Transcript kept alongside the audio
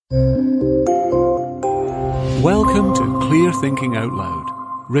Welcome to Clear Thinking Out Loud,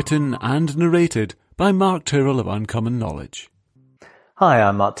 written and narrated by Mark Tyrrell of Uncommon Knowledge. Hi,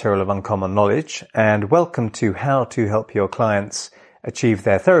 I'm Mark Tyrrell of Uncommon Knowledge, and welcome to How to Help Your Clients Achieve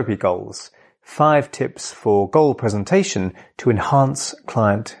Their Therapy Goals. 5 tips for goal presentation to enhance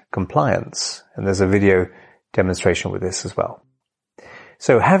client compliance. And there's a video demonstration with this as well.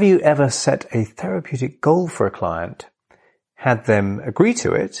 So have you ever set a therapeutic goal for a client, had them agree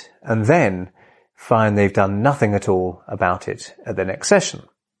to it, and then find they've done nothing at all about it at the next session?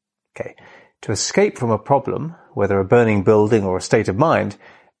 Okay. To escape from a problem, whether a burning building or a state of mind,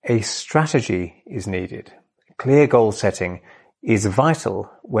 a strategy is needed. Clear goal setting is vital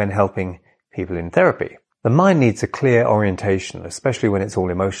when helping people in therapy. The mind needs a clear orientation, especially when it's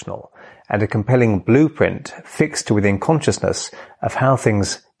all emotional, and a compelling blueprint fixed within consciousness of how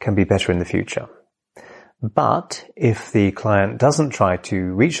things can be better in the future. But if the client doesn't try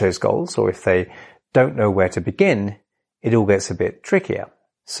to reach those goals, or if they don't know where to begin, it all gets a bit trickier.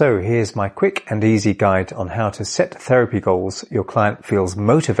 So here's my quick and easy guide on how to set therapy goals your client feels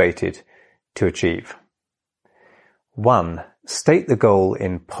motivated to achieve. 1. State the goal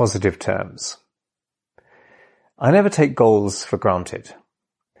in positive terms. I never take goals for granted.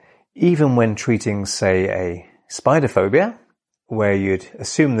 Even when treating, say, a spider phobia, where you'd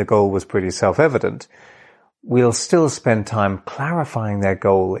assume the goal was pretty self-evident, we'll still spend time clarifying their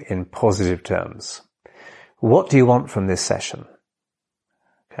goal in positive terms. What do you want from this session?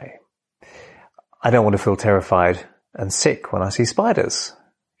 Okay. I don't want to feel terrified and sick when I see spiders.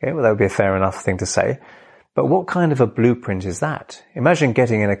 Okay, well, that would be a fair enough thing to say. But what kind of a blueprint is that? Imagine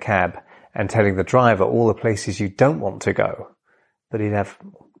getting in a cab and telling the driver all the places you don't want to go, but he'd have,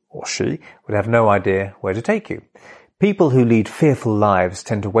 or she, would have no idea where to take you. People who lead fearful lives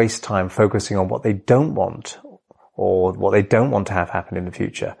tend to waste time focusing on what they don't want or what they don't want to have happen in the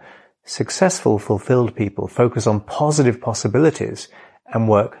future. Successful, fulfilled people focus on positive possibilities and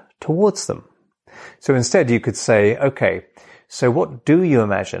work towards them. So instead you could say, okay, so what do you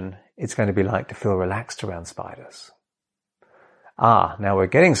imagine it's going to be like to feel relaxed around spiders? Now we're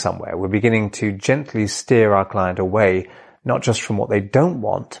getting somewhere. We're beginning to gently steer our client away, not just from what they don't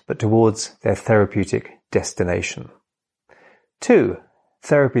want, but towards their therapeutic destination. 2.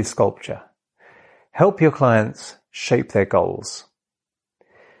 Therapy sculpture. Help your clients shape their goals.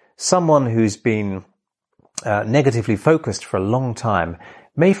 Someone who's been negatively focused for a long time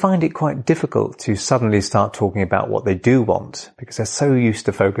may find it quite difficult to suddenly start talking about what they do want because they're so used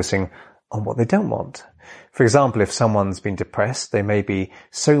to focusing on what they don't want. For example, if someone's been depressed, they may be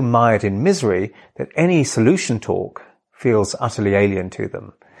so mired in misery that any solution talk feels utterly alien to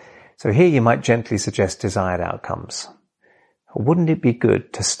them. So here you might gently suggest desired outcomes. Wouldn't it be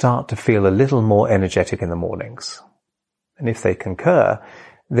good to start to feel a little more energetic in the mornings? And if they concur,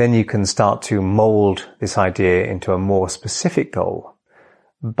 then you can start to mold this idea into a more specific goal.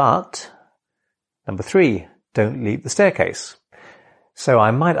 But, number 3, don't leap the staircase. So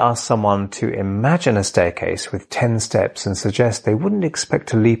I might ask someone to imagine a staircase with 10 steps and suggest they wouldn't expect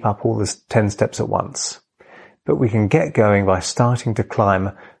to leap up all the 10 steps at once. But we can get going by starting to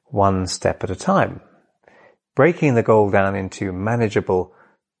climb 1 step at a time. Breaking the goal down into manageable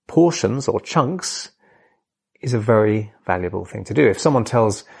portions or chunks is a very valuable thing to do. If someone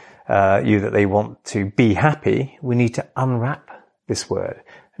tells you that they want to be happy, we need to unwrap this word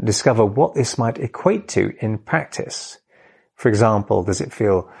and discover what this might equate to in practice. For example, does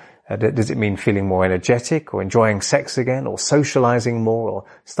it mean feeling more energetic or enjoying sex again or socializing more or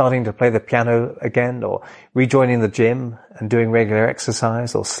starting to play the piano again or rejoining the gym and doing regular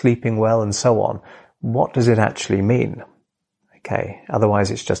exercise or sleeping well and so on? What does it actually mean? Okay,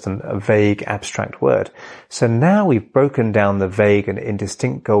 otherwise it's just a vague, abstract word. So now we've broken down the vague and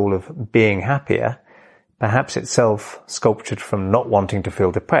indistinct goal of being happier, perhaps itself sculptured from not wanting to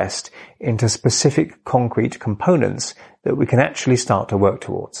feel depressed, into specific concrete components that we can actually start to work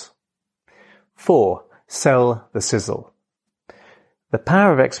towards. 4. Sell the sizzle. The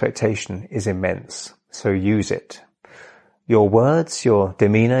power of expectation is immense, so use it. Your words, your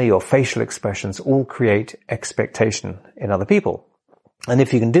demeanor, your facial expressions all create expectation in other people. And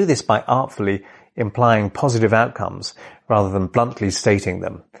if you can do this by artfully implying positive outcomes rather than bluntly stating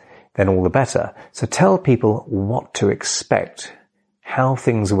them, then all the better. So tell people what to expect, how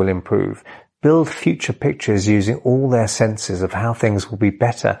things will improve. Build future pictures using all their senses of how things will be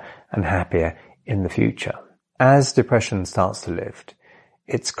better and happier in the future. As depression starts to lift,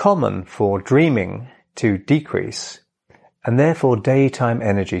 it's common for dreaming to decrease and therefore daytime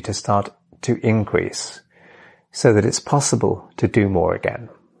energy to start to increase so that it's possible to do more again.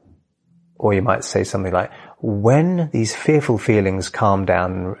 Or you might say something like, when these fearful feelings calm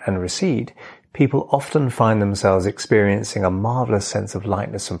down and recede, people often find themselves experiencing a marvelous sense of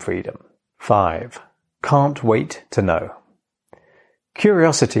lightness and freedom. 5. Can't wait to know.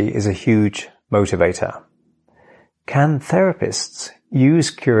 Curiosity is a huge motivator. Can therapists use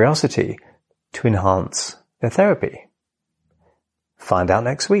curiosity to enhance their therapy? Find out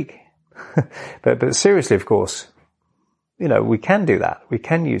next week. But seriously, of course, we can do that. We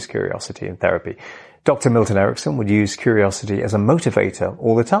can use curiosity in therapy. Dr. Milton Erickson would use curiosity as a motivator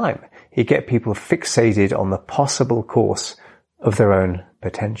all the time. He'd get people fixated on the possible course of their own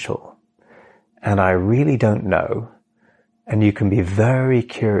potential. And I really don't know, and you can be very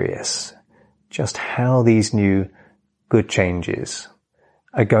curious, just how these new good changes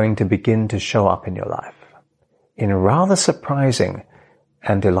are going to begin to show up in your life in rather surprising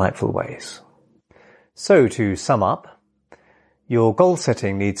and delightful ways. So to sum up, your goal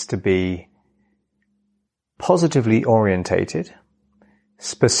setting needs to be positively orientated,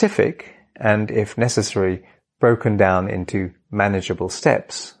 specific, and if necessary, broken down into manageable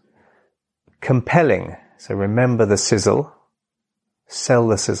steps. Compelling, so remember the sizzle, sell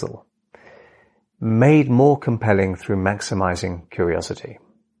the sizzle. Made more compelling through maximizing curiosity.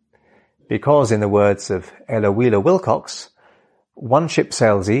 Because, in the words of Ella Wheeler Wilcox, one ship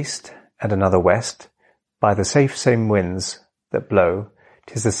sails east and another west, by the safe same winds that blow,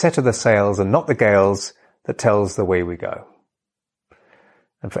 'tis the set of the sails and not the gales that tells the way we go.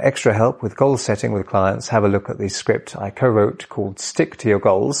 And for extra help with goal setting with clients, have a look at the script I co-wrote called Stick to Your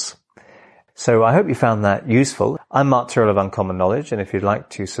Goals. So I hope you found that useful. I'm Mark Tyrrell of Uncommon Knowledge, and if you'd like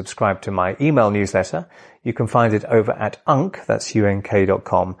to subscribe to my email newsletter, you can find it over at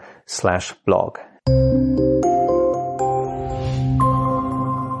unk.com/blog.